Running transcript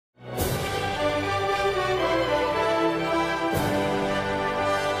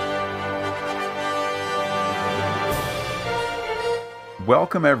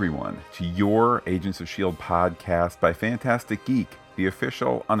Welcome, everyone, to your Agents of S.H.I.E.L.D. podcast by Fantastic Geek, the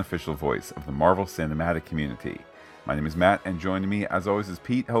official, unofficial voice of the Marvel Cinematic community. My name is Matt, and joining me, as always, is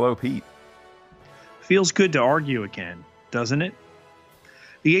Pete. Hello, Pete. Feels good to argue again, doesn't it?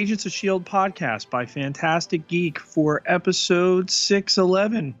 The Agents of S.H.I.E.L.D. podcast by Fantastic Geek for episode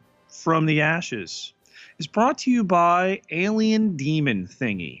 611, From the Ashes, is brought to you by Alien Demon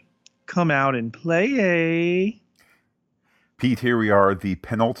Thingy. Come out and play. Pete, here we are, the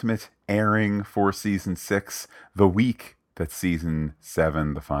penultimate airing for Season 6, the week that Season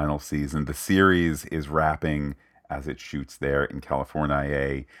 7, the final season, the series is wrapping as it shoots there in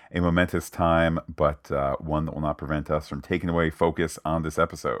California. A momentous time, but one that will not prevent us from taking away focus on this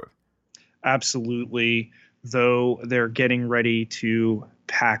episode. Absolutely. Though they're getting ready to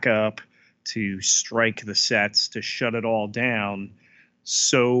pack up, to strike the sets, to shut it all down.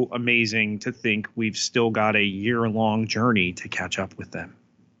 So amazing to think we've still got a year-long journey to catch up with them.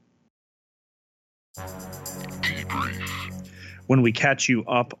 When we catch you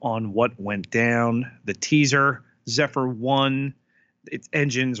up on what went down, the teaser, Zephyr 1, its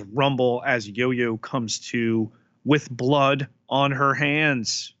engines rumble as Yo-Yo comes to with blood on her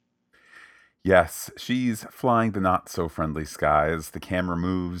hands. Yes, she's flying the not-so-friendly skies. The camera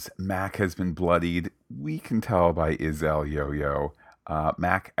moves. Mac has been bloodied. We can tell by Izel Yo-Yo.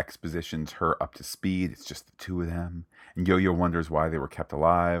 Mac expositions her up to speed. It's just the two of them. And Yo-Yo wonders why they were kept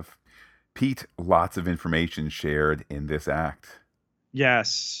alive. Pete, lots of information shared in this act.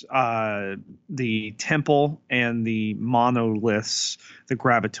 Yes, the temple and the monoliths, the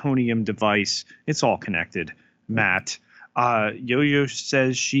gravitonium device, it's all connected, Matt. Yo-Yo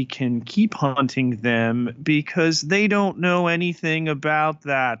says she can keep hunting them because they don't know anything about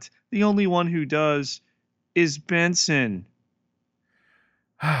that. The only one who does is Benson.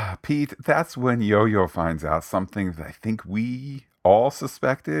 Pete, that's when Yo-Yo finds out something that I think we all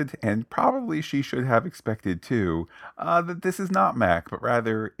suspected, and probably she should have expected too, that this is not Mac, but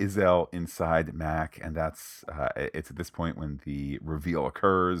rather Izel inside Mac, and it's at this point when the reveal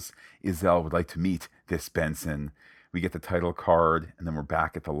occurs. Izel would like to meet this Benson. We get the title card, and then we're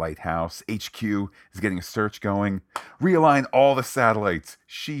back at the lighthouse. HQ is getting a search going. Realign all the satellites.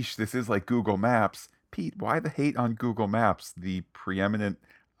 Sheesh, this is like Google Maps. Pete, why the hate on Google Maps, the preeminent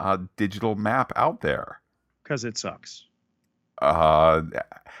digital map out there? Because it sucks.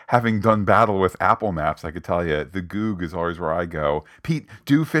 Having done battle with Apple Maps, I could tell you the Goog is always where I go. Pete,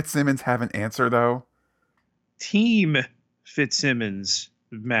 do Fitzsimmons have an answer though? Team Fitzsimmons,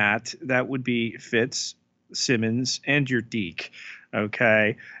 Matt. That would be Fitzsimmons and your Deke.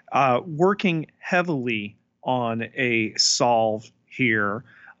 Okay. Working heavily on a solve here,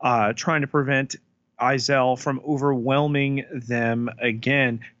 trying to prevent Izel from overwhelming them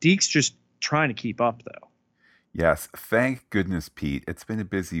again. Deke's just trying to keep up, though. Yes, thank goodness, Pete. It's been a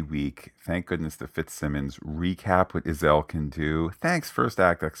busy week. Thank goodness the Fitzsimmons recap what Izel can do. Thanks, first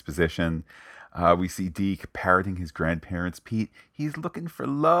act exposition. We see Deke parroting his grandparents. Pete, he's looking for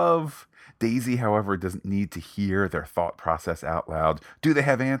love. Daisy, however, doesn't need to hear their thought process out loud. Do they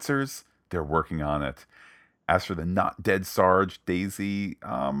have answers? They're working on it. As for the not dead Sarge, Daisy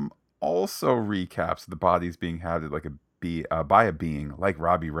also recaps the bodies being hounded by a being like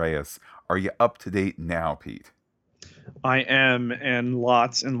Robbie Reyes. Are you up to date now, Pete? I am, and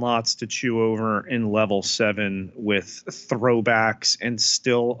lots to chew over in level 7 with throwbacks and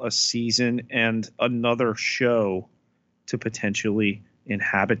still a season and another show to potentially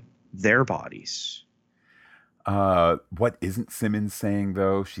inhabit their bodies. What isn't Simmons saying,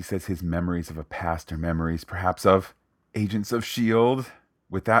 though? She says his memories of a past are memories, perhaps of Agents of S.H.I.E.L.D.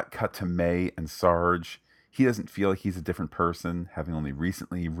 With that cut to May and Sarge, he doesn't feel like he's a different person, having only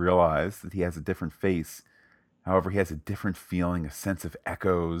recently realized that he has a different face. However, he has a different feeling, a sense of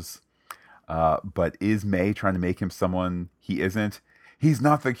echoes. But is May trying to make him someone he isn't? He's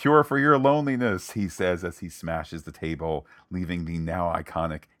not the cure for your loneliness, he says as he smashes the table, leaving the now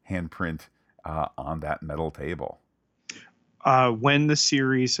iconic handprint on that metal table. When the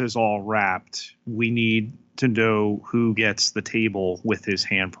series is all wrapped, we need to know who gets the table with his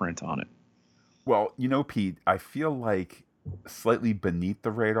handprint on it. Well, Pete, I feel like slightly beneath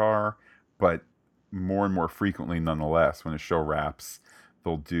the radar, but more and more frequently nonetheless, when a show wraps,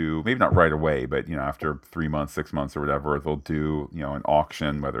 they'll do, maybe not right away, but after 3 months, 6 months or whatever, they'll do an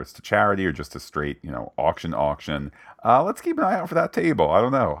auction, whether it's to charity or just a straight auction. Let's keep an eye out for that table. I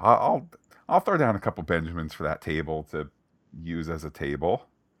don't know. I'll throw down a couple Benjamins for that table to use as a table.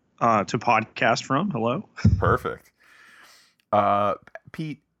 To podcast from. Hello. Perfect.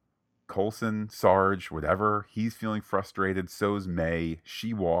 Pete, Coulson, Sarge, whatever, he's feeling frustrated. So's May.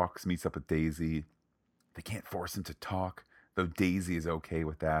 She walks, meets up with Daisy. They can't force him to talk. though Daisy is okay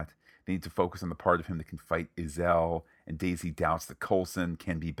with that. They need to focus on the part of him that can fight Izel, and Daisy doubts that Coulson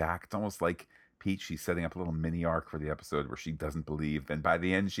can be back. It's almost like Pete, she's setting up a little mini arc for the episode where she doesn't believe, then by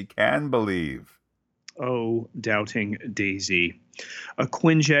the end she can believe. Oh, doubting Daisy. A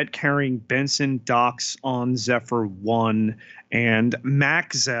Quinjet carrying Benson docks on Zephyr 1, and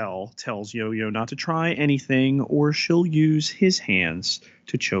Maxell tells Yo-Yo not to try anything or she'll use his hands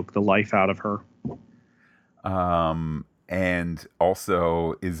to choke the life out of her. And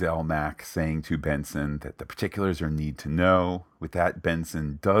also Izel Mack saying to Benson that the particulars are need to know. With that,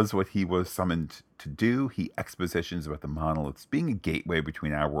 Benson does what he was summoned to do. He expositions about the monoliths being a gateway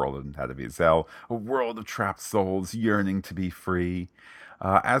between our world and that of Izel, a world of trapped souls yearning to be free.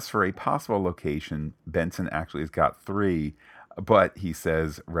 As for a possible location, Benson actually has got three, but he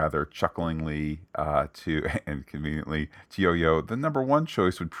says rather chucklingly to and conveniently to Yo-Yo, the number one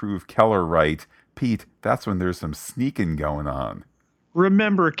choice would prove Keller right. Pete, that's when there's some sneaking going on.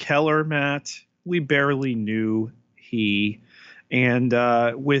 Remember Keller, Matt? We barely knew he. And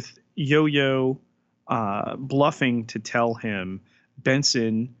with Yo-Yo bluffing to tell him,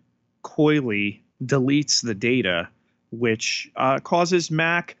 Benson coyly deletes the data, which causes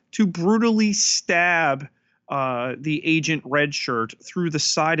Mac to brutally stab the Agent Redshirt through the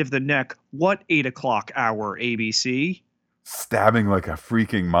side of the neck. What 8 o'clock hour, ABC? Stabbing like a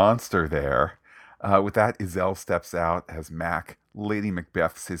freaking monster there. With that, Izel steps out as Mac Lady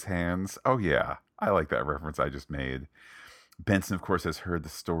Macbeths his hands. Oh, yeah, I like that reference I just made. Benson, of course, has heard the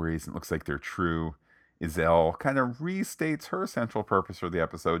stories and it looks like they're true. Izel kind of restates her central purpose for the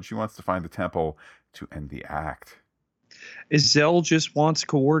episode. She wants to find the temple to end the act. Izel just wants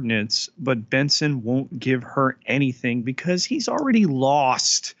coordinates, but Benson won't give her anything because he's already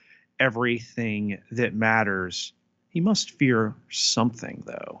lost everything that matters. He must fear something,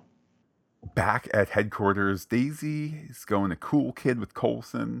 though. Back at headquarters, Daisy is going a cool kid with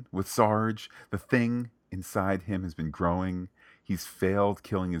Coulson, with Sarge. The thing inside him has been growing. He's failed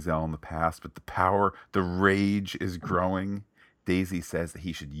killing Izel in the past, but the power, the rage is growing. Daisy says that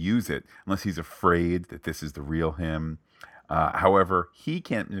he should use it unless he's afraid that this is the real him. However, he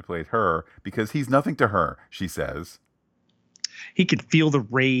can't manipulate her because he's nothing to her, she says. He can feel the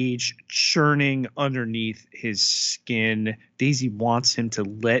rage churning underneath his skin. Daisy wants him to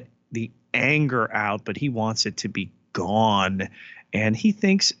let the anger out, but he wants it to be gone. And he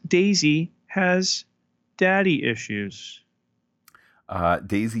thinks Daisy has daddy issues.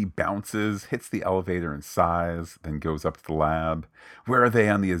 Daisy bounces, hits the elevator and sighs, then goes up to the lab. Where are they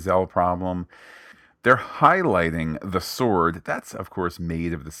on the Izel problem? They're highlighting the sword. That's, of course,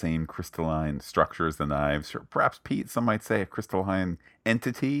 made of the same crystalline structure as the knives. Or perhaps, Pete, some might say a crystalline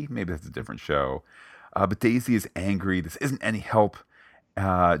entity. Maybe that's a different show. But Daisy is angry. This isn't any help.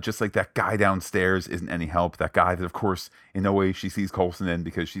 Just like that guy downstairs isn't any help. That guy that, of course, in no way she sees Coulson in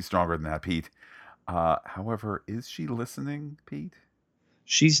because she's stronger than that, Pete. However, is she listening, Pete?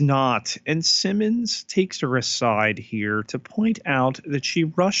 She's not. And Simmons takes her aside here to point out that she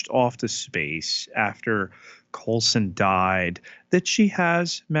rushed off to space after Coulson died, that she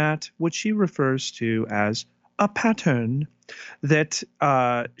has, Matt, what she refers to as a pattern, that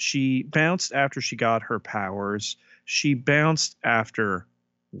she bounced after she got her powers. She bounced after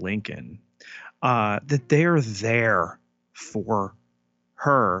Lincoln, that they're there for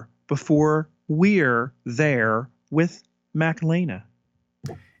her before we're there with Maclena.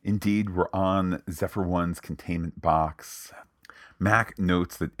 Indeed, we're on Zephyr 1's containment box. Mac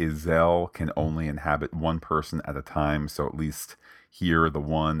notes that Izel can only inhabit one person at a time, so at least here the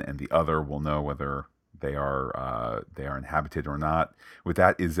one and the other will know whether they are inhabited or not. With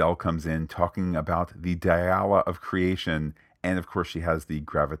that, Izel comes in talking about the Diala of creation, and of course she has the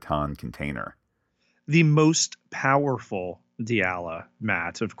Graviton container. The most powerful Diala,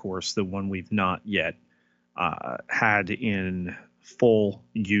 Matt, of course, the one we've not yet had in full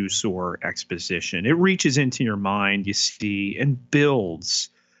use or exposition. It reaches into your mind, you see, and builds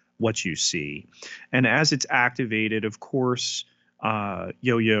what you see. And as it's activated, of course,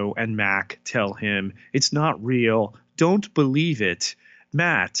 Yo-Yo and Mac tell him it's not real. Don't believe it.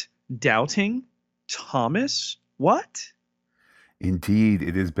 Matt, doubting? Thomas? What? Indeed,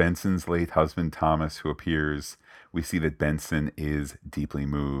 it is Benson's late husband, Thomas, who appears. We see that Benson is deeply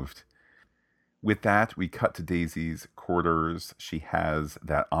moved. With that, we cut to Daisy's quarters. She has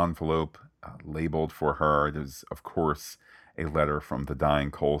that envelope labeled for her. It is, of course, a letter from the dying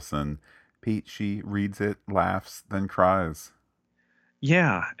Coulson. Pete, she reads it, laughs, then cries.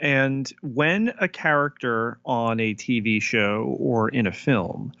 Yeah, and when a character on a TV show or in a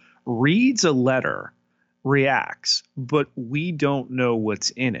film reads a letter, reacts, but we don't know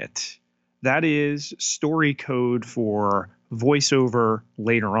what's in it, that is story code for voiceover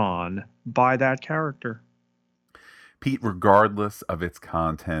later on by that character. Pete, regardless of its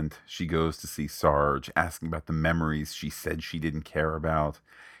content, she goes to see Sarge, asking about the memories she said she didn't care about.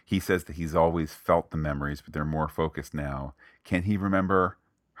 He says that he's always felt the memories, but they're more focused now. Can he remember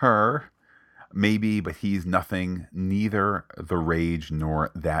her? Maybe, but he's nothing, neither the Rage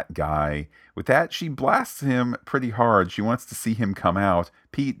nor that guy. With that, she blasts him pretty hard. She wants to see him come out.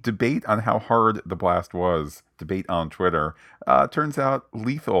 Pete, debate on how hard the blast was. Debate on Twitter. Turns out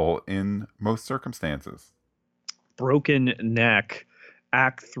lethal in most circumstances. Broken neck.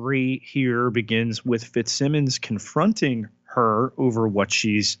 Act 3 here begins with Fitzsimmons confronting her over what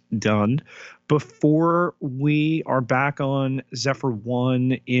she's done. Before we are back on Zephyr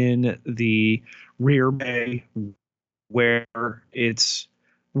 1 in the rear bay, where it's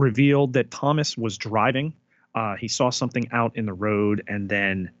revealed that Thomas was driving. He saw something out in the road and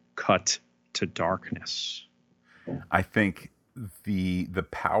then cut to darkness. I think the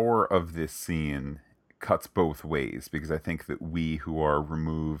power of this scene cuts both ways, because I think that we who are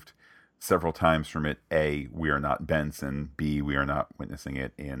removed several times from it, A, we are not Benson, B, we are not witnessing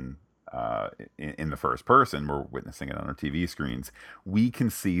it in the first person, we're witnessing it on our TV screens. We can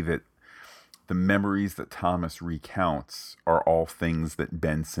see that the memories that Thomas recounts are all things that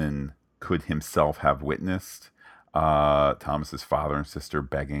Benson could himself have witnessed. Thomas's father and sister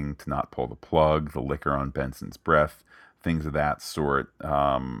begging to not pull the plug, the liquor on Benson's breath, things of that sort.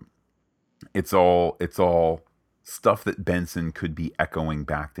 It's all stuff that Benson could be echoing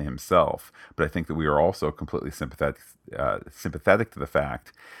back to himself. But I think that we are also completely sympathetic to the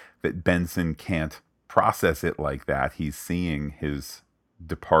fact that Benson can't process it like that. He's seeing his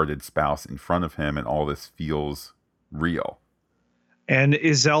departed spouse in front of him, and all this feels real. And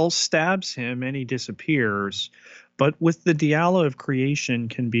Izel stabs him and he disappears. But with the Diala of creation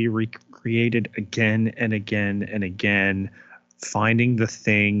can be recreated again and again and again, finding the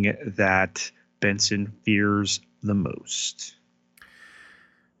thing that Benson fears the most.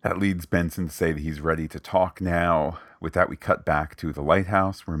 That leads Benson to say that he's ready to talk now. With that, we cut back to the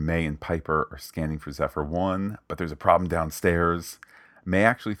lighthouse where May and Piper are scanning for Zephyr 1, but there's a problem downstairs. May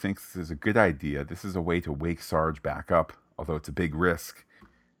actually thinks this is a good idea. This is a way to wake Sarge back up, although it's a big risk.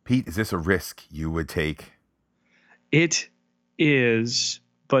 Pete, is this a risk you would take? It is,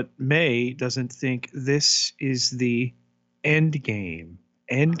 but May doesn't think this is the end game.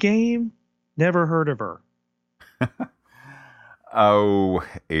 End game? Never heard of her. Oh,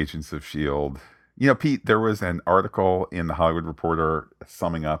 Agents of S.H.I.E.L.D. You know, Pete, there was an article in the Hollywood Reporter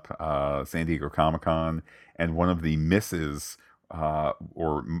summing up San Diego Comic-Con, and one of the misses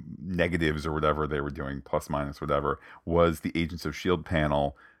or negatives or whatever they were doing, plus minus whatever, was the Agents of S.H.I.E.L.D.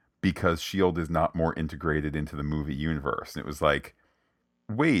 panel, because S.H.I.E.L.D. is not more integrated into the movie universe. And it was like,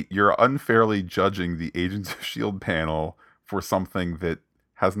 wait, you're unfairly judging the Agents of S.H.I.E.L.D. panel for something that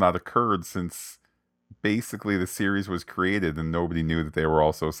has not occurred since basically the series was created, and nobody knew that they were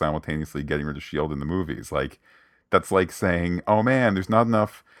also simultaneously getting rid of S.H.I.E.L.D. in the movies. Like, that's like saying, oh man, there's not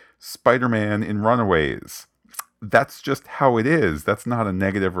enough Spider-Man in Runaways. That's just how it is. That's not a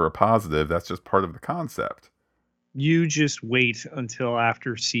negative or a positive. That's just part of the concept. You just wait until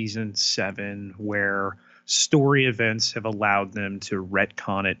after season 7, where story events have allowed them to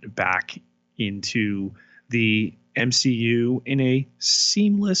retcon it back into the MCU in a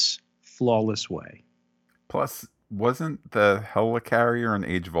seamless, flawless way. Plus, wasn't the helicarrier in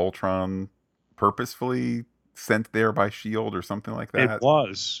Age of Ultron purposefully sent there by S.H.I.E.L.D. or something like It that?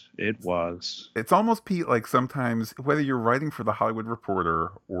 was. It was. It's almost, Pete, like sometimes, whether you're writing for the Hollywood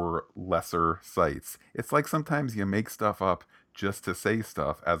Reporter or lesser sites, it's like sometimes you make stuff up just to say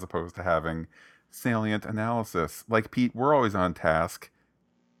stuff as opposed to having salient analysis. Like, Pete, we're always on task.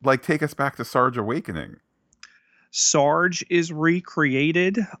 Like, take us back to Sarge Awakening. Sarge is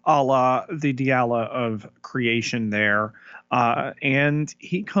recreated a la the Diala of creation there. And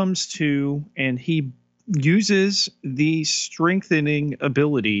he comes to and he uses the strengthening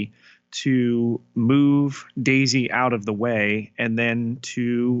ability to move Daisy out of the way and then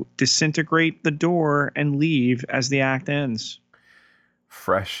to disintegrate the door and leave as the act ends.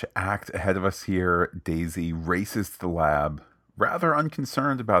 Fresh act ahead of us here. Daisy races to the lab, rather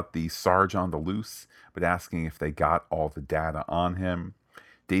unconcerned about the Sarge on the loose, but asking if they got all the data on him.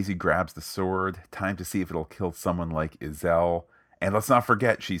 Daisy grabs the sword. Time to see if it'll kill someone like Izel. And let's not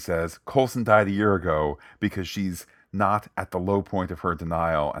forget, she says, Coulson died a year ago, because she's not at the low point of her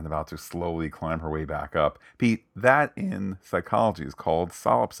denial and about to slowly climb her way back up. Pete, that in psychology is called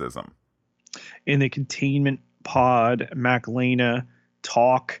solipsism. In the containment pod, Macalena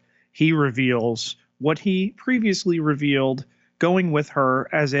talk, he reveals what he previously revealed, going with her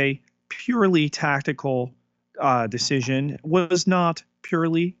as a purely tactical decision was not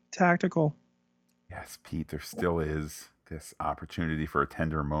purely tactical. Yes, Pete, there still is this opportunity for a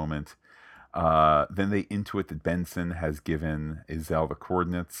tender moment. Then they intuit that Benson has given Izelle the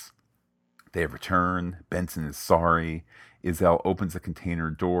coordinates. They return. Benson is sorry. Izelle opens the container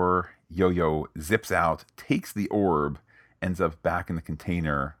door. Yo Yo zips out, takes the orb, ends up back in the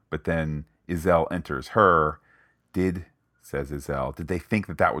container, but then Izelle enters her. Says Izelle, did they think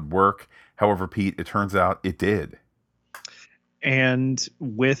that that would work? However, Pete, it turns out it did. And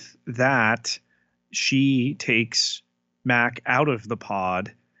with that, she takes Mac out of the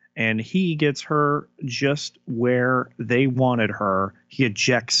pod and he gets her just where they wanted her. He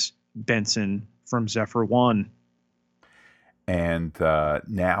ejects Benson from Zephyr 1. And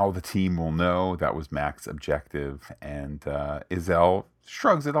now the team will know that was Mac's objective. And Izelle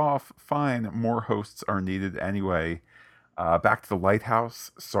shrugs it off. Fine, more hosts are needed anyway. Back to the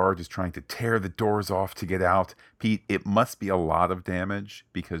lighthouse. Sarge is trying to tear the doors off to get out. Pete, it must be a lot of damage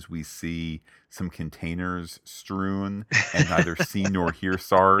because we see some containers strewn and neither see nor hear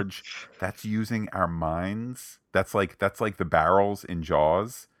Sarge. That's using our minds. That's like the barrels in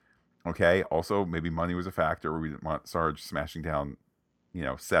Jaws. Okay. Also, maybe money was a factor. We didn't want Sarge smashing down,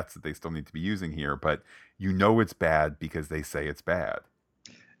 sets that they still need to be using here. But it's bad because they say it's bad.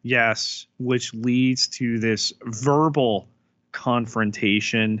 Yes, which leads to this verbal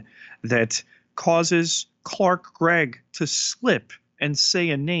confrontation that causes Clark Gregg to slip and say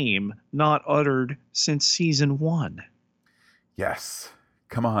a name not uttered since season 1. Yes.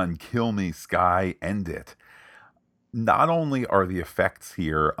 Come on, kill me, Sky. End it. Not only are the effects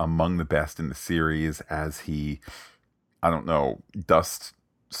here among the best in the series as he, I don't know, dust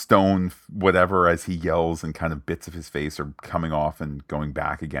stone whatever as he yells and kind of bits of his face are coming off and going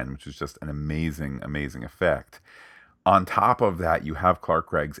back again, which is just an amazing effect. On top of that, you have Clark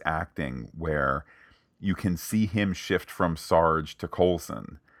Gregg's acting where you can see him shift from Sarge to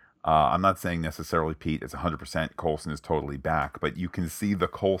Coulson. I'm not saying necessarily Pete is 100% Coulson is totally back, but you can see the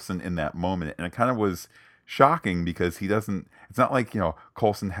Coulson in that moment, and it kind of was shocking because he doesn't. It's not like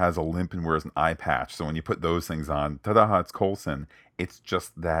Coulson has a limp and wears an eye patch. So when you put those things on, ta-da! It's Coulson. It's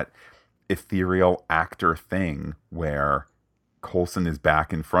just that ethereal actor thing where Coulson is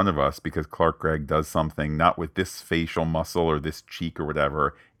back in front of us because Clark Gregg does something not with this facial muscle or this cheek or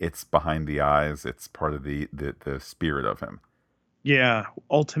whatever. It's behind the eyes. It's part of the spirit of him. Yeah,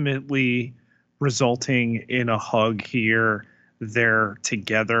 ultimately resulting in a hug here. They're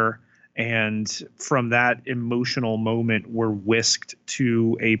together. And from that emotional moment, we're whisked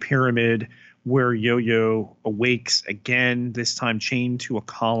to a pyramid where Yo Yo awakes again, this time chained to a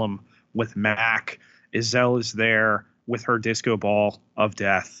column with Mac. Izelle is there with her disco ball of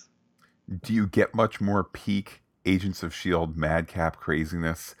death. Do you get much more peak Agents of S.H.I.E.L.D. madcap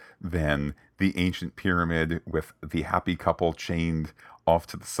craziness than the ancient pyramid with the happy couple chained off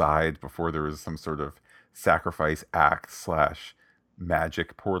to the side before there was some sort of sacrifice act slash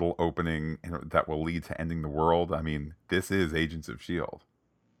magic portal opening that will lead to ending the world? I mean, this is Agents of S.H.I.E.L.D.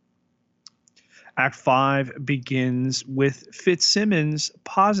 Act 5 begins with Fitzsimmons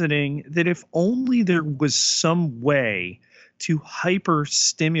positing that if only there was some way to hyper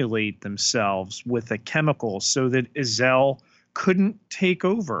stimulate themselves with a chemical so that Izelle couldn't take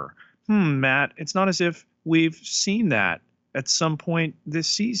over. Matt, it's not as if we've seen that at some point this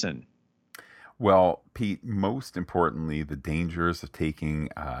season. Well, Pete, most importantly, the dangers of taking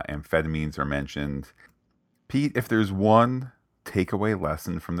amphetamines are mentioned. Pete, if there's one takeaway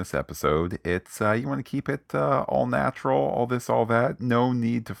lesson from this episode, it's you want to keep it all natural, all this, all that. No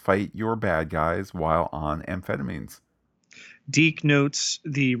need to fight your bad guys while on amphetamines. Deke notes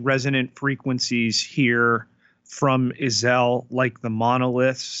the resonant frequencies here from Izelle, like the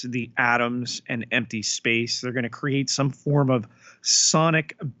monoliths, the atoms, and empty space. They're going to create some form of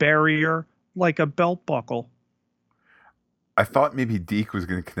sonic barrier like a belt buckle. I thought maybe Deke was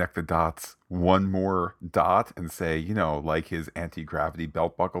going to connect the dots one more dot and say, like his anti-gravity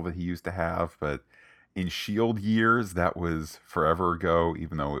belt buckle that he used to have. But in S.H.I.E.L.D. years, that was forever ago,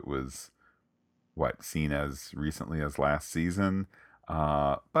 even though it was, seen as recently as last season.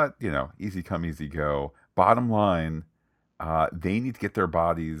 But, easy come, easy go. Bottom line, they need to get their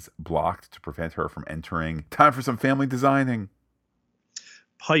bodies blocked to prevent her from entering. Time for some family designing.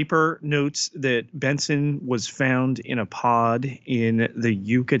 Piper notes that Benson was found in a pod in the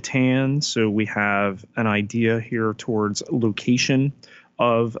Yucatan. So we have an idea here towards location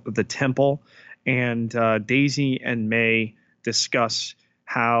of the temple. And Daisy and May discuss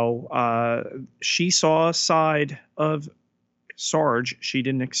how she saw a side of Sarge she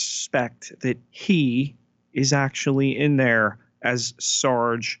didn't expect, that he is actually in there as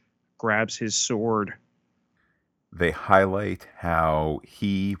Sarge grabs his sword. They highlight how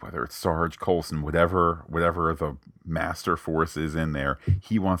he, whether it's Sarge, Coulson, whatever the master force is in there,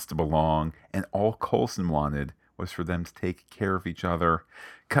 he wants to belong. And all Coulson wanted was for them to take care of each other.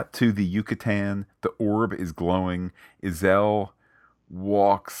 Cut to the Yucatan. The orb is glowing. Izel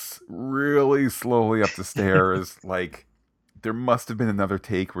walks really slowly up the stairs. Like there must have been another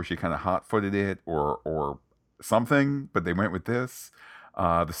take where she kind of hot-footed it or something, but they went with this.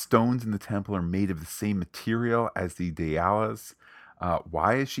 The stones in the temple are made of the same material as the Dialas.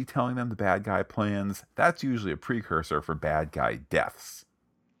 Why is she telling them the bad guy plans? That's usually a precursor for bad guy deaths.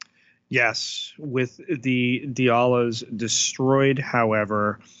 Yes, with the Dialos destroyed,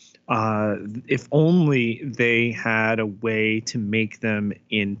 however, uh, if only they had a way to make them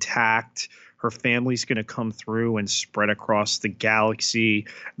intact. Her family's going to come through and spread across the galaxy.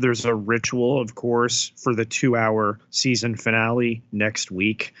 There's a ritual, of course, for the 2-hour season finale next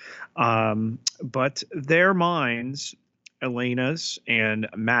week. But their minds, Elena's and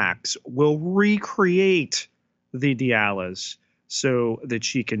Max, will recreate the Dialas so that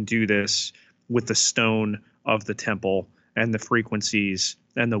she can do this with the stone of the temple and the frequencies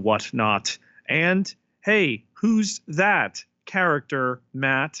and the whatnot. And hey, who's that character,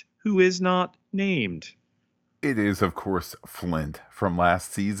 Matt, who is not named? It is, of course, Flint from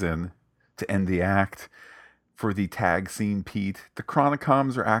last season to end the act. For the tag scene, Pete, the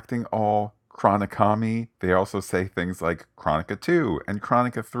Chronicoms are acting all Chronicami. They also say things like Chronica 2 and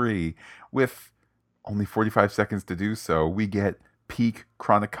Chronica 3. With only 45 seconds to do so, we get peak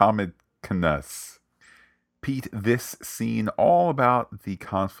Chronicomicness. Pete, this scene all about the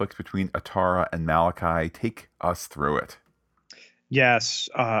conflict between Atara and Malachi. Take us through it. Yes,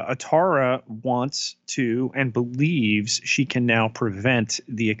 Atara wants to and believes she can now prevent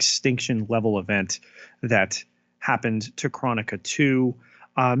the extinction level event that happened to Chronica 2.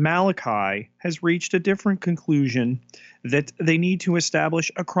 Malachi has reached a different conclusion that they need to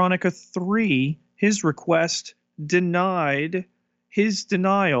establish a Chronica 3. His request denied. His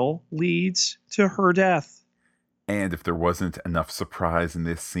denial leads to her death. And if there wasn't enough surprise in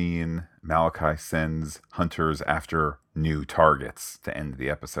this scene, Malachi sends hunters after new targets to end the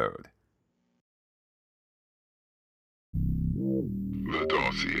episode. The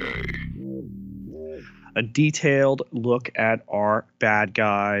Dossier. A detailed look at our bad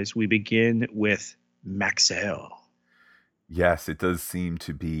guys. We begin with Maxell. Yes, it does seem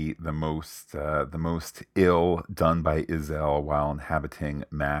to be the most ill done by Izel while inhabiting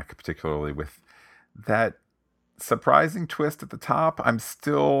Mac, particularly with that surprising twist at the top.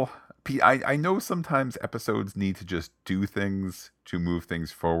 I know sometimes episodes need to just do things to move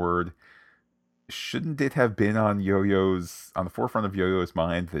things forward. Shouldn't it have been on the forefront of Yo-Yo's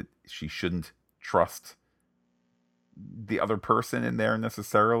mind that she shouldn't trust the other person in there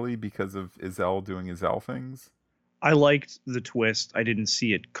necessarily because of Izel doing Izel things? I liked the twist. I didn't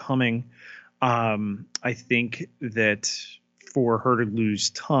see it coming. I think that for her to lose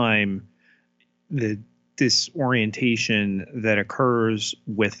time, the disorientation that occurs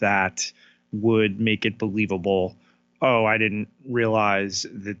with that would make it believable. Oh, I didn't realize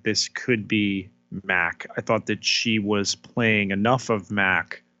that this could be Mac. I thought that she was playing enough of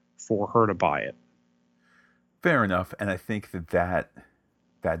Mac for her to buy it. Fair enough, and I think that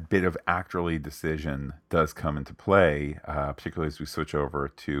bit of actorly decision does come into play, particularly as we switch over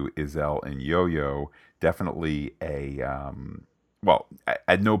to Izel and Yo-Yo. Definitely at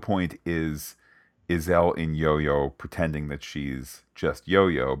no point is Izel in Yo-Yo pretending that she's just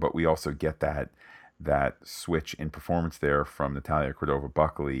Yo-Yo, but we also get that switch in performance there from Natalia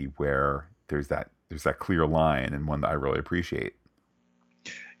Cordova-Buckley, where there's that clear line, and one that I really appreciate.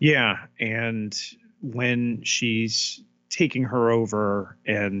 Yeah, and when she's taking her over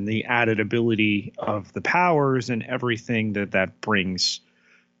and the added ability of the powers and everything that brings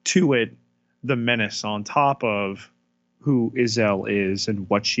to it, the menace on top of who Izel is and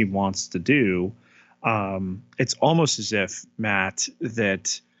what she wants to do, it's almost as if, Matt,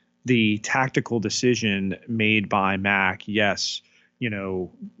 that the tactical decision made by Mac, yes,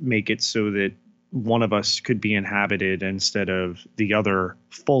 make it so that one of us could be inhabited instead of the other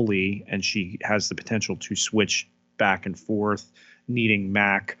fully, and she has the potential to switch back and forth, needing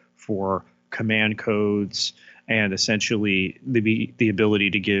Mac for command codes and essentially the ability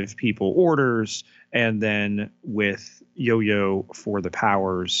to give people orders, and then with Yo-Yo for the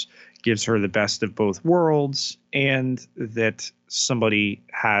powers, gives her the best of both worlds, and that somebody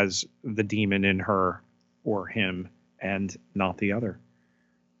has the demon in her or him and not the other.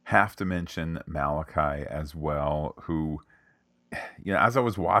 Have to mention Malachi as well, who, as I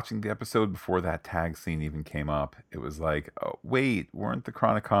was watching the episode before that tag scene even came up, it was like, oh, wait, weren't the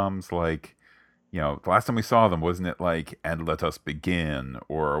Chronicoms like The last time we saw them, wasn't it like, and let us begin,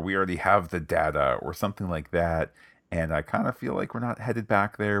 or we already have the data, or something like that? And I kind of feel like we're not headed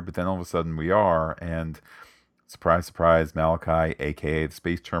back there, but then all of a sudden we are. And surprise, surprise, Malachi, aka the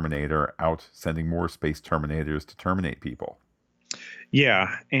Space Terminator, out sending more Space Terminators to terminate people.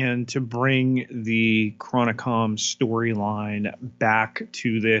 Yeah, and to bring the Chronicom storyline back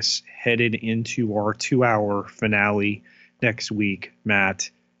to this, headed into our 2 hour finale next week, Matt,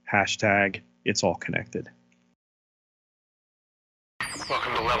 hashtag it's all connected.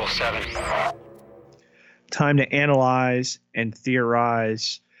 Welcome to level 7. Time to analyze and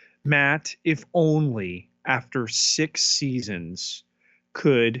theorize. Matt, if only after 6 seasons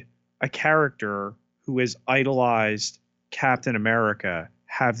could a character who has idolized Captain America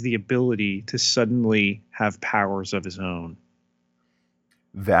have the ability to suddenly have powers of his own.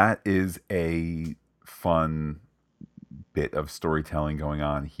 That is a fun bit of storytelling going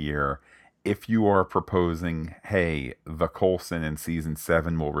on here. If you are proposing, hey, the Coulson in season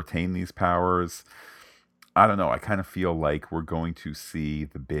 7 will retain these powers, I don't know. I kind of feel like we're going to see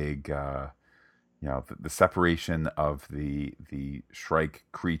the big, the separation of the Shrike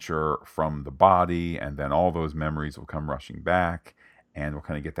creature from the body, and then all those memories will come rushing back, and we'll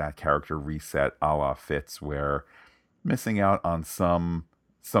kind of get that character reset, a la Fitz, where missing out on some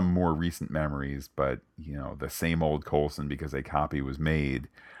more recent memories, but the same old Coulson because a copy was made.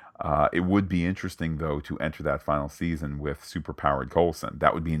 It would be interesting though to enter that final season with superpowered Coulson.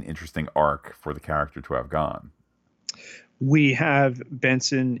 That would be an interesting arc for the character to have gone. We have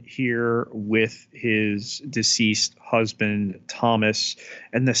Benson here with his deceased husband, Thomas,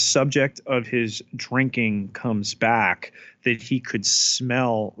 and the subject of his drinking comes back, that he could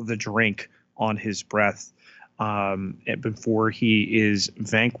smell the drink on his breath before he is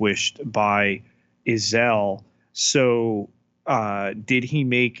vanquished by Izel. So did he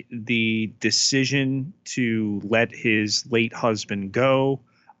make the decision to let his late husband go,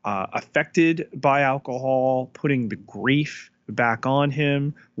 affected by alcohol, putting the grief back on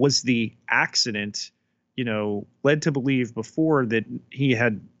him? Was the accident, led to believe before that he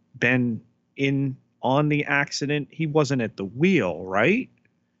had been in on the accident? He wasn't at the wheel, right?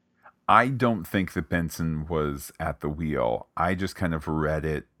 I don't think that Benson was at the wheel. I just kind of read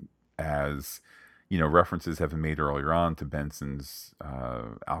it as, references have been made earlier on to Benson's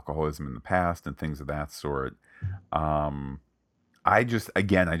alcoholism in the past and things of that sort. Um, I just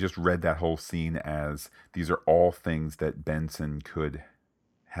read that whole scene as these are all things that Benson could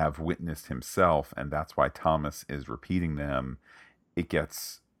have witnessed himself, and that's why Thomas is repeating them. It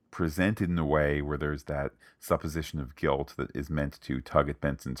gets presented in a way where there's that supposition of guilt that is meant to tug at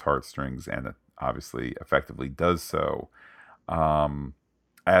Benson's heartstrings, and it obviously effectively does so. Um,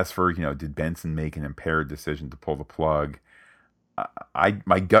 as for, did Benson make an impaired decision to pull the plug?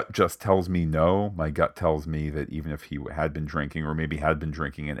 My gut just tells me no. My gut tells me that even if he had been drinking, or maybe had been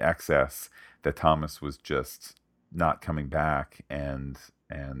drinking in excess, that Thomas was just not coming back. And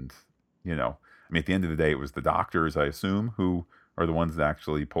at the end of the day, it was the doctors, I assume, who are the ones that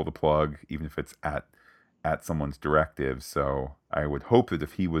actually pull the plug, even if it's at someone's directive. So I would hope that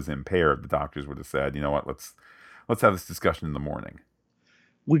if he was impaired, the doctors would have said, you know what, let's have this discussion in the morning.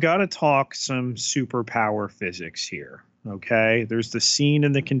 We got to talk some superpower physics here. Okay. There's the scene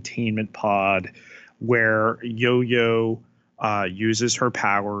in the containment pod where Yo-Yo uses her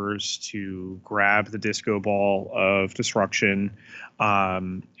powers to grab the disco ball of destruction,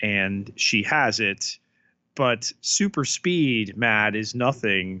 and she has it. But super speed, Matt, is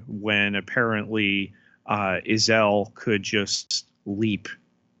nothing when apparently Izel could just leap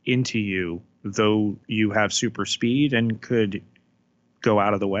into you, though you have super speed and could go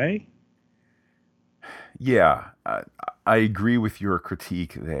out of the way. Yeah, I agree with your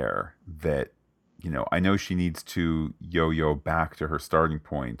critique there that, I know she needs to yo-yo back to her starting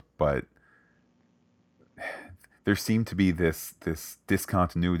point, but there seemed to be this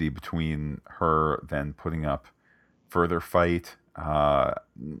discontinuity between her then putting up further fight. Now,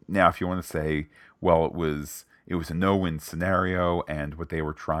 if you want to say, well, it was a no-win scenario, and what they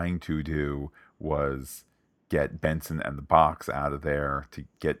were trying to do was get Benson and the box out of there to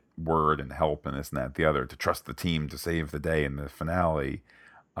get word and help and this and that and the other, to trust the team to save the day in the finale,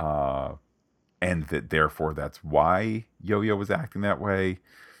 and that therefore that's why Yo-Yo was acting that way.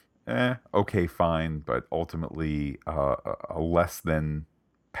 Okay, fine, but ultimately a less than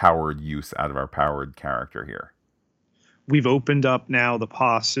powered use out of our powered character here. We've opened up now the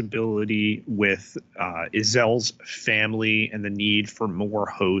possibility with Izel's family and the need for more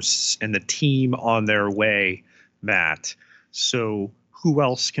hosts and the team on their way, Matt. So who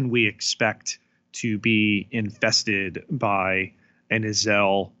else can we expect to be infested by an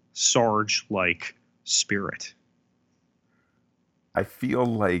Izel Sarge-like spirit. I feel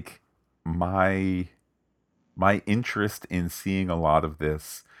like my my interest in seeing a lot of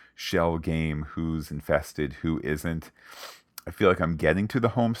this shell game, who's infested, who isn't, I feel like I'm getting to the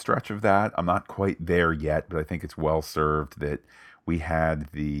home stretch of that. I'm not quite there yet, but I think it's well served that we had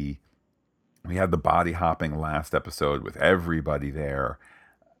the we had the body hopping last episode with everybody there.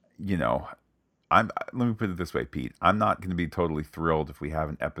 You know, let me put it this way, Pete. I'm not going to be totally thrilled if we have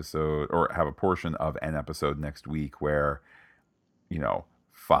an episode or have a portion of an episode next week where, you know,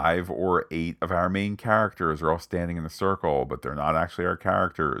 5 or 8 of our main characters are all standing in a circle, but they're not actually our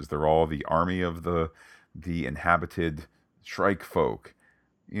characters. They're all the army of the inhabited Shrike folk.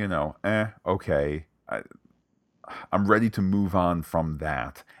 You know, okay. I'm ready to move on from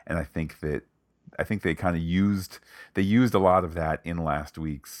that, and I think they kind of used a lot of that in last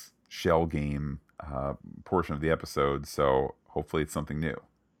week's shell game portion of the episode. So hopefully it's something new.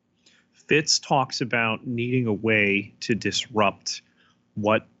 Fitz talks about needing a way to disrupt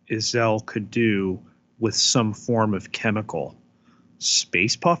what Izel could do with some form of chemical.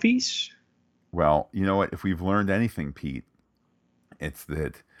 Space puffies? Well, you know what? If we've learned anything, Pete, it's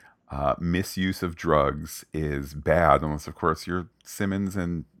that misuse of drugs is bad, unless, of course, you're Simmons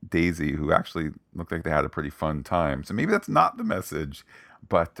and Daisy, who actually looked like they had a pretty fun time. So maybe that's not the message,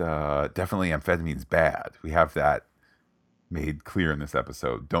 but definitely amphetamine's bad. We have that made clear in this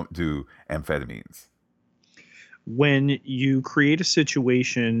episode. Don't do amphetamines. When you create a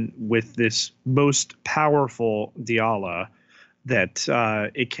situation with this most powerful Diala that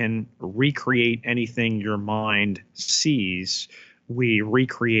it can recreate anything your mind sees, we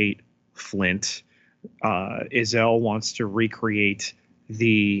recreate Flint. Izel wants to recreate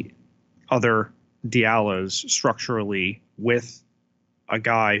the other Dialos structurally with a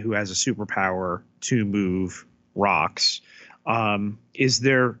guy who has a superpower to move rocks. Is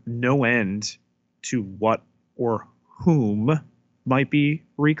there no end to what or whom might be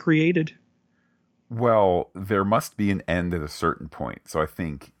recreated? Well, there must be an end at a certain point. So I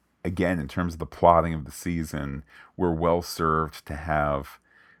think, again, in terms of the plotting of the season, we're well served to have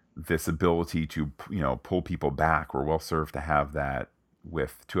this ability to, pull people back. We're well served to have that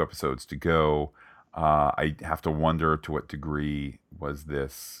with 2 episodes to go. I have to wonder to what degree was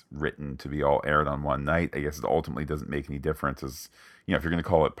this written to be all aired on one night. I guess it ultimately doesn't make any difference, as if you're going to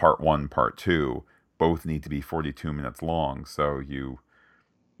call it part 1, part 2, both need to be 42 minutes long. So you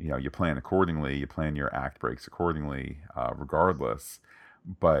plan accordingly, you plan your act breaks accordingly, regardless.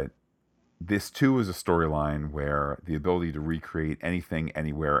 But this too is a storyline where the ability to recreate anything,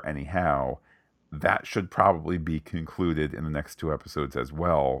 anywhere, anyhow, that should probably be concluded in the next 2 episodes as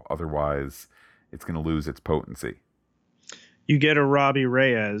well. Otherwise, it's going to lose its potency. You get a Robbie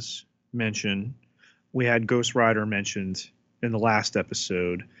Reyes mention. We had Ghost Rider mentioned in the last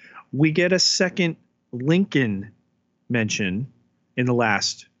episode. We get a second Lincoln mention in the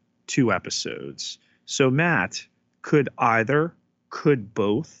last 2 episodes. So Matt, could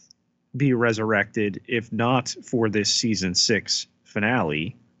both be resurrected, if not for this season 6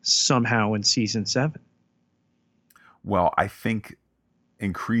 finale, somehow in season 7? Well, I think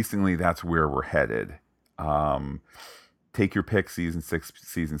increasingly that's where we're headed. Take your pick, season 6,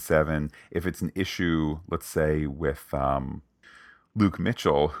 season 7. If it's an issue, let's say, with Luke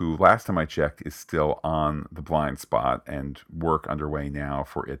Mitchell, who last time I checked is still on the blind spot and work underway now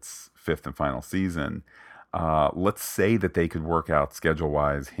for its 5th and final season. Let's say that they could work out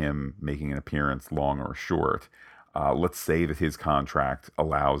schedule-wise him making an appearance, long or short. Let's say that his contract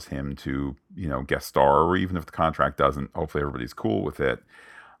allows him to, guest star, or even if the contract doesn't, hopefully everybody's cool with it.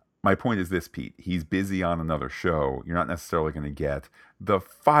 My point is this, Pete. He's busy on another show. You're not necessarily going to get the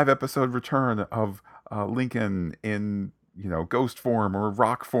 5-episode return of Lincoln in, ghost form or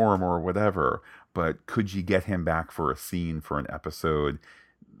rock form or whatever. But could you get him back for a scene for an episode?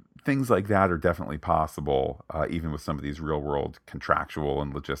 Things like that are definitely possible, even with some of these real-world contractual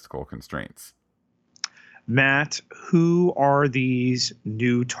and logistical constraints. Matt, who are these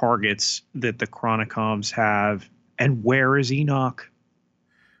new targets that the Chronicoms have, and where is Enoch?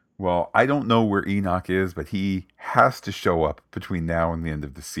 Well, I don't know where Enoch is, but he has to show up between now and the end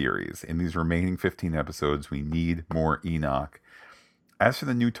of the series. In these remaining 15 episodes, we need more Enoch. As for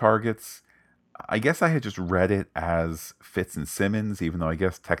the new targets, I guess I had just read it as Fitz and Simmons, even though I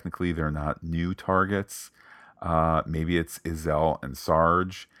guess technically they're not new targets. Maybe it's Izel and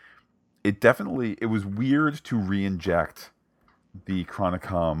Sarge. It was weird to re-inject the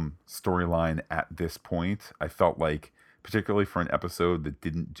Chronicom storyline at this point. I felt like, particularly for an episode that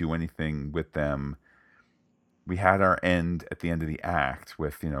didn't do anything with them, we had our end at the end of the act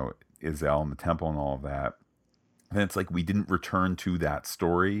with, Izel and the temple and all of that. And it's like we didn't return to that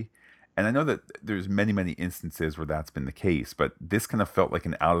story. And I know that there's many, many instances where that's been the case, but this kind of felt like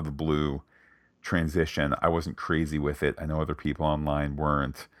an out of the blue transition. I wasn't crazy with it. I know other people online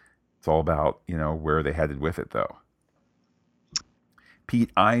weren't. It's all about, where they headed with it, though.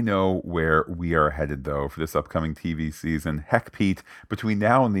 Pete, I know where we are headed, though, for this upcoming TV season. Heck, Pete, between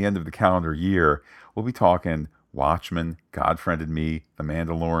now and the end of the calendar year, we'll be talking Watchmen, God Friended Me, The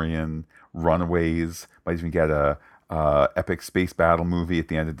Mandalorian, Runaways. Might even get a epic space battle movie at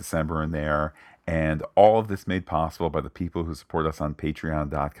the end of December in there. And all of this made possible by the people who support us on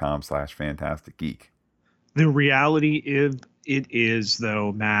patreon.com/fantasticgeek. The reality is,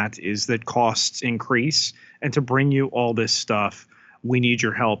 though, Matt, is that costs increase. And to bring you all this stuff, we need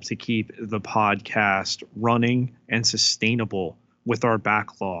your help to keep the podcast running and sustainable with our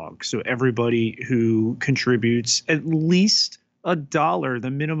backlog. So everybody who contributes at least $1, the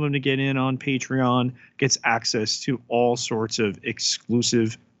minimum to get in on Patreon, gets access to all sorts of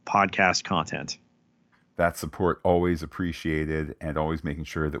exclusive podcast content. That support always appreciated, and always making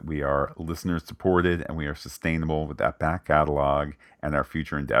sure that we are listener supported and we are sustainable with that back catalog and our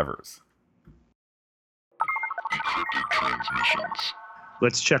future endeavors. Decrypted transmissions.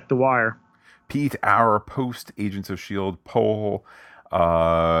 Let's check the wire. Pete, our post Agents of S.H.I.E.L.D. poll,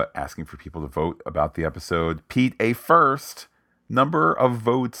 asking for people to vote about the episode. Pete, a first number of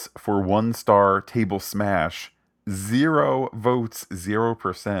votes for 1-star table smash, 0 votes,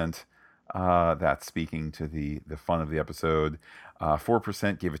 0%. That's speaking to the fun of the episode.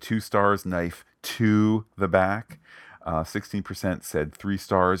 4% gave it 2 stars, knife to the back. 16% said 3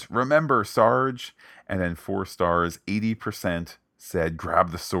 stars, remember Sarge. And then 4 stars, 80% said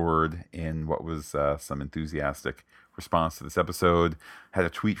grab the sword, in what was some enthusiastic response to this episode. Had a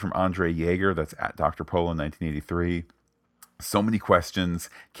tweet from Andre Yeager, that's at Dr. Polo 1983. So many questions.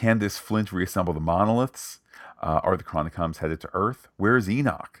 Can this Flint reassemble the monoliths? Are the Chronicoms headed to Earth? Where's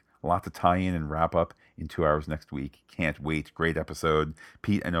Enoch? A lot to tie in and wrap up in 2 hours next week. Can't wait. Great episode.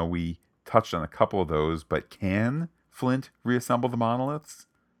 Pete, I know we touched on a couple of those, but can Flint reassemble the monoliths?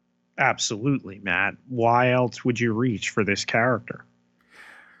 Absolutely, Matt. Why else would you reach for this character?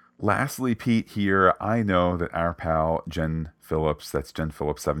 Lastly, Pete, here, I know that our pal Jen Phillips, that's Jen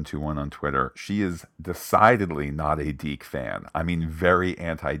Phillips 721 on Twitter, she is decidedly not a Deke fan. I mean, very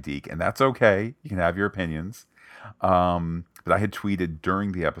anti-Deke, and that's okay. You can have your opinions. But I had tweeted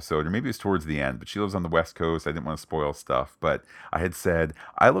during the episode, or maybe it was towards the end, but she lives on the West Coast. I didn't want to spoil stuff, but I had said,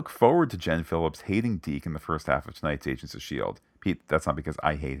 I look forward to Jen Phillips hating Deke in the first half of tonight's Agents of S.H.I.E.L.D. Pete, that's not because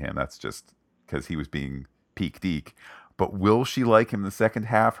I hate him. That's just because he was being peak Deke. But will she like him in the second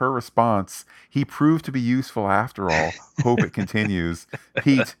half? Her response, he proved to be useful after all. Hope it continues.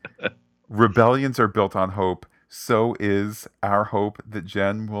 Pete, rebellions are built on hope. So is our hope that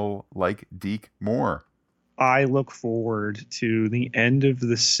Jen will like Deke more. I look forward to the end of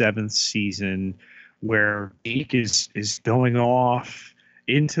the 7th season, where Deke is going off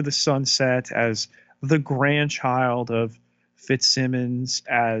into the sunset as the grandchild of Fitzsimmons,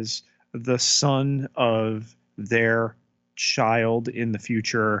 as the son of their child in the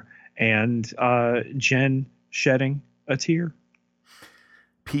future, and Jen shedding a tear.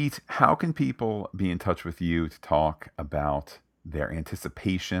 Pete, how can people be in touch with you to talk about their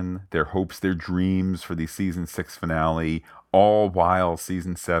anticipation, their hopes, their dreams for the season 6 finale, all while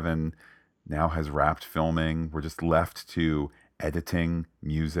season 7 now has wrapped filming? We're just left to editing,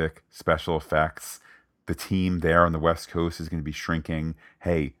 music, special effects. The team there on the West Coast is going to be shrinking.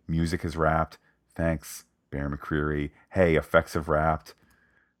 Hey, music has wrapped. Thanks, Bear McCreary. Hey, effects have wrapped.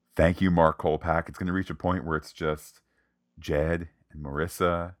 Thank you, Mark Kolpak. It's going to reach a point where it's just Jed and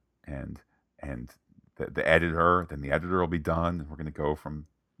Marissa and the editor. Then the editor will be done, and we're going to go from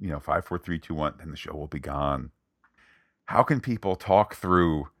 5, 4, 3, 2, 1. Then the show will be gone. How can people talk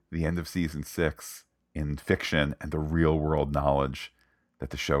through the end of season 6 in fiction and the real world knowledge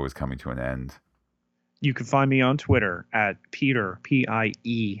that the show is coming to an end? You can find me on Twitter at Peter, Pieter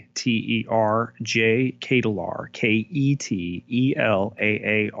J Ketelaar,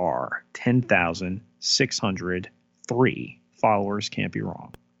 Ketelaar, 10,603 followers. Can't be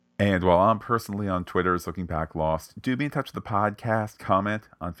wrong. And while I'm personally on Twitter as Looking Back Lost, do be in touch with the podcast. Comment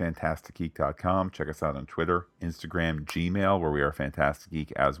on fantasticgeek.com. Check us out on Twitter, Instagram, Gmail, where we are Fantastic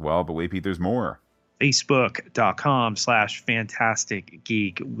Geek as well. But wait, Pete, there's more. Facebook.com/Fantastic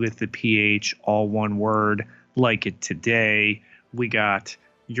Geek with the PH, all one word, like it today. We got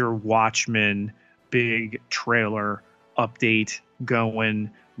your Watchmen big trailer update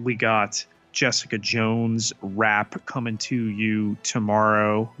going. We got Jessica Jones wrap coming to you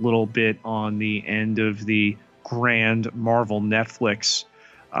tomorrow, a little bit on the end of the grand Marvel Netflix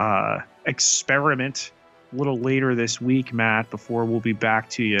experiment a little later this week, Matt, before we'll be back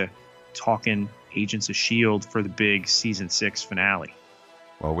to you talking Agents of S.H.I.E.L.D. for the big Season 6 finale.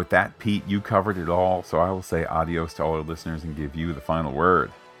 Well, with that, Pete, you covered it all, so I will say adios to all our listeners and give you the final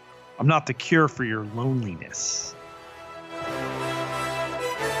word. I'm not the cure for your loneliness.